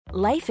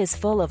Life is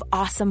full of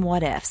awesome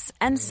what-ifs,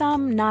 and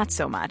some not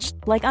so much,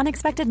 like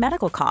unexpected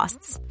medical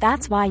costs.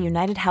 That's why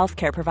United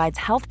Healthcare provides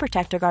Health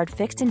Protector Guard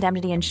fixed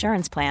indemnity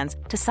insurance plans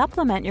to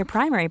supplement your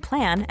primary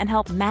plan and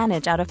help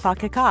manage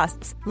out-of-pocket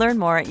costs. Learn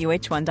more at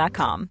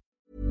uh1.com.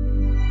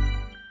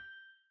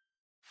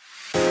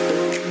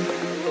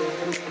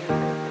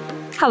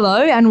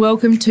 Hello and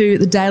welcome to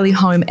the Daily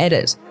Home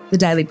Edit, the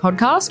daily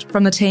podcast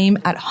from the team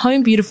at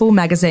Home Beautiful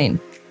magazine.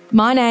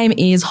 My name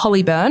is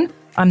Holly Byrne.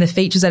 I'm the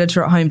features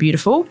editor at Home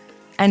Beautiful,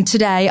 and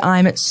today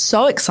I'm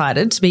so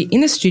excited to be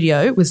in the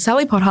studio with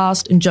Sally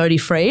Pothast and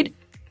Jodie Freed,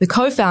 the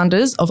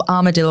co-founders of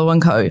Armadillo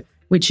Co,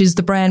 which is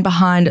the brand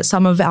behind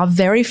some of our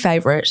very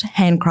favourite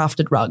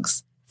handcrafted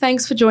rugs.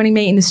 Thanks for joining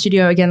me in the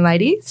studio again,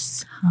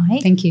 ladies. Hi.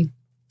 Thank you.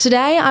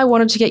 Today I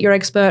wanted to get your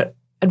expert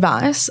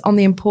advice on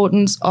the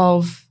importance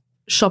of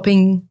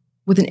shopping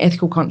with an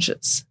ethical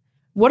conscience.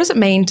 What does it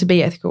mean to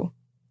be ethical?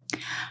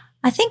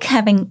 I think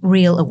having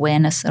real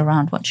awareness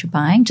around what you're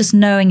buying, just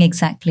knowing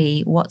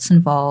exactly what's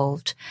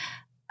involved,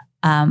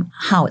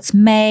 how it's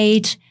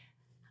made,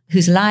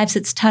 whose lives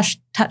it's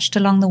touched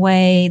along the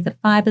way, the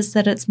fibers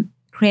that it's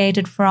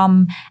created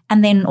from,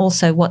 and then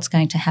also what's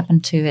going to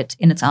happen to it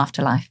in its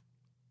afterlife.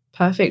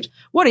 Perfect.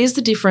 What is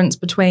the difference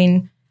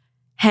between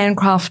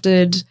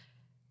handcrafted,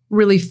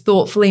 really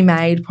thoughtfully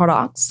made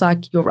products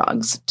like your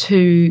rugs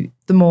to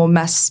the more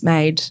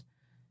mass-made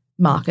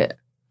market?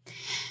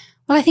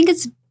 Well, I think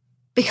it's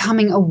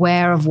becoming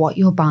aware of what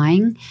you're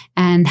buying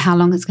and how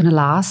long it's going to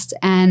last,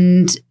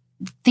 and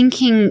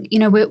thinking,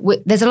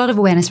 there's a lot of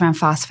awareness around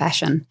fast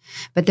fashion,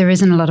 but there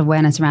isn't a lot of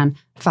awareness around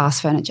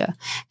fast furniture,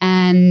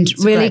 and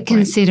That's really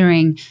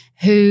considering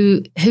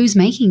who's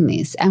making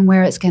this and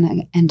where it's going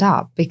to end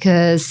up,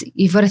 because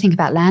you've got to think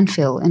about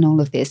landfill in all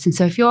of this. And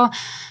so if you're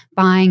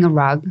buying a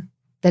rug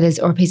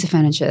or a piece of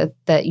furniture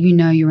that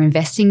you're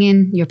investing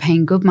in, you're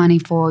paying good money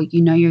for,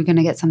 you're going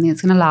to get something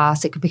that's going to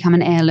last, it could become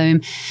an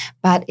heirloom,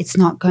 but it's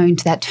not going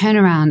to, that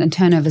turnaround and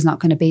turnover is not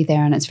going to be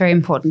there. And it's very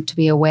important to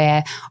be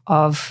aware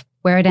of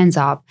where it ends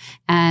up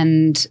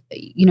and,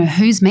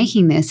 who's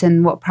making this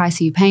and what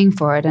price are you paying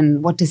for it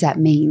and what does that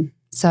mean?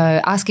 So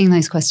asking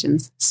those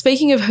questions.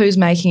 Speaking of who's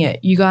making it,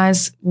 you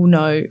guys will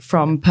know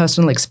from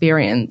personal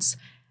experience,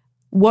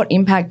 what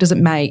impact does it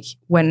make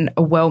when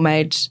a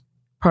well-made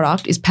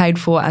product is paid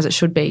for as it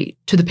should be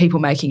to the people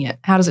making it?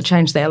 How does it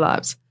change their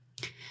lives?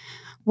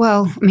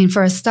 Well,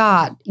 for a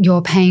start,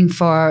 you're paying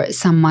for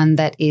someone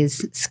that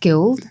is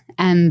skilled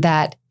and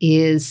that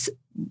is,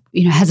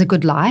 has a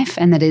good life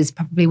and that is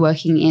probably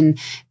working in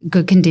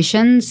good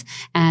conditions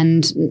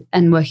and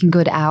working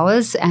good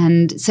hours.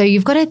 And so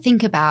you've got to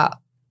think about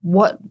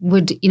what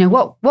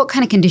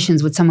kind of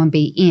conditions would someone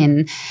be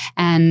in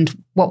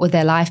and what would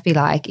their life be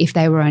like if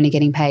they were only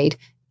getting paid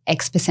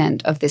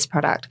X% of this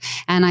product.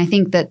 And I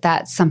think that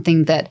that's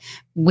something that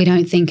we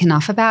don't think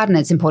enough about, and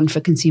it's important for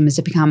consumers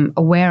to become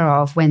aware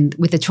of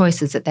with the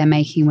choices that they're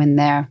making when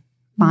they're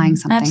buying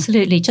something.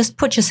 Absolutely. Just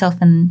put yourself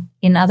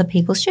in other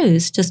people's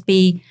shoes. Just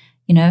be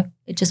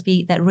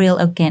that real,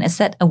 again, it's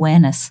that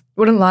awareness.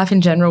 Wouldn't life in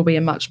general be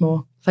a much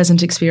more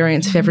pleasant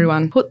experience if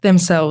everyone put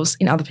themselves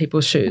in other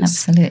people's shoes?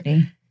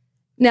 Absolutely.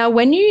 Now,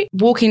 when you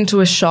walk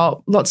into a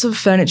shop, lots of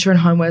furniture and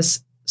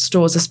homewares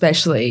stores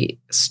especially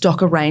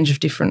stock a range of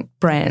different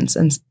brands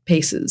and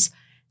pieces.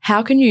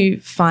 How can you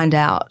find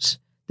out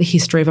the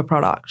history of a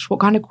product? What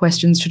kind of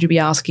questions should you be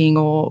asking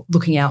or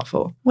looking out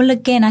for? Well,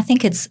 again, I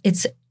think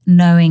it's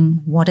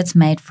knowing what it's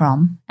made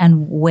from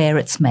and where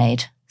it's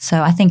made.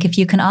 So I think if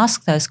you can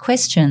ask those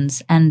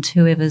questions and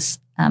whoever's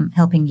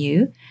helping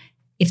you,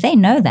 if they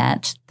know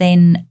that,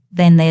 then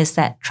there's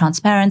that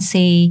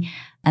transparency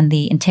and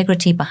the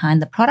integrity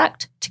behind the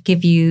product to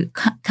give you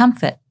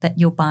comfort that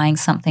you're buying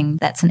something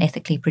that's an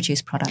ethically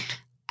produced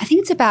product. I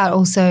think it's about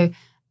also,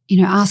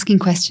 asking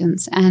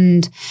questions.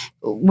 And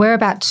we're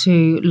about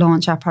to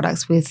launch our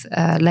products with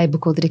a label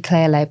called the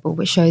Declare label,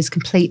 which shows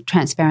complete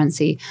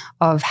transparency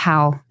of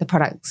how the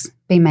product's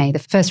been made, the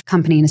first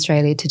company in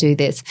Australia to do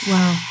this.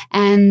 Wow.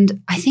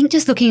 And I think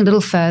just looking a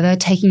little further,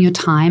 taking your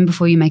time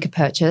before you make a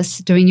purchase,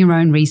 doing your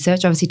own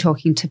research, obviously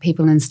talking to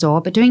people in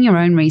store, but doing your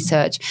own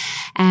research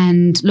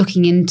and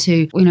looking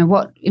into,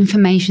 what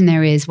information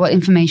there is, what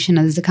information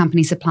is the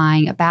company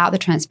supplying about the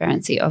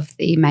transparency of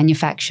the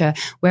manufacturer,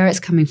 where it's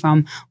coming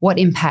from, what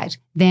impact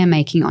they're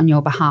making on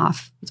your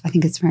behalf. I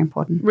think it's very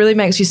important. Really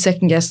makes you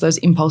second guess those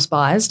impulse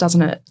buys,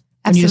 doesn't it?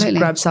 And Absolutely. you just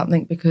grab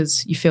something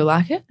because you feel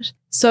like it.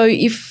 So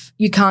if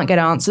you can't get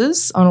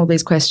answers on all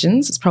these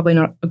questions, it's probably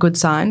not a good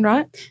sign,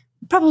 right?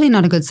 Probably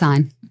not a good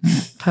sign.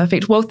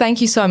 Perfect. Well,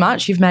 thank you so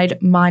much. You've made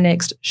my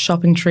next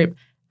shopping trip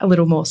a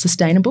little more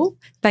sustainable.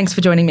 Thanks for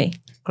joining me.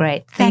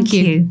 Great. Thank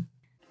you.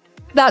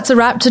 That's a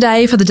wrap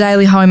today for the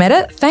Daily Home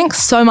Edit. Thanks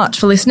so much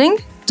for listening.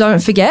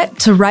 Don't forget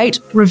to rate,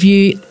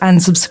 review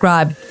and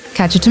subscribe.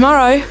 Catch you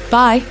tomorrow.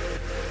 Bye.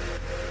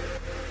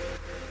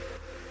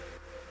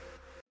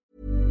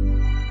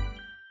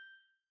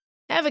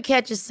 Ever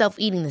catch yourself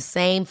eating the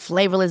same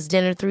flavorless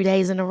dinner 3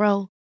 days in a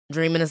row?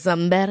 Dreaming of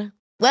something better?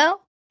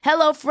 Well,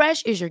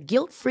 HelloFresh is your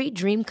guilt-free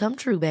dream come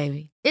true,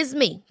 baby. It's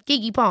me,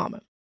 Keke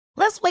Palmer.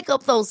 Let's wake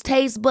up those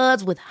taste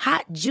buds with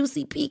hot,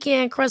 juicy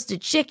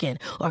pecan-crusted chicken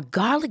or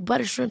garlic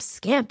butter shrimp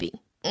scampi.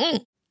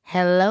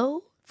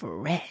 Hello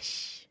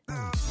Fresh.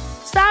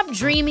 Stop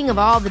dreaming of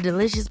all the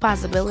delicious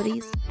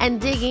possibilities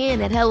and dig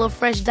in at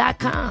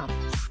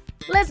HelloFresh.com.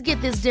 Let's get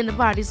this dinner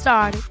party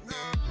started.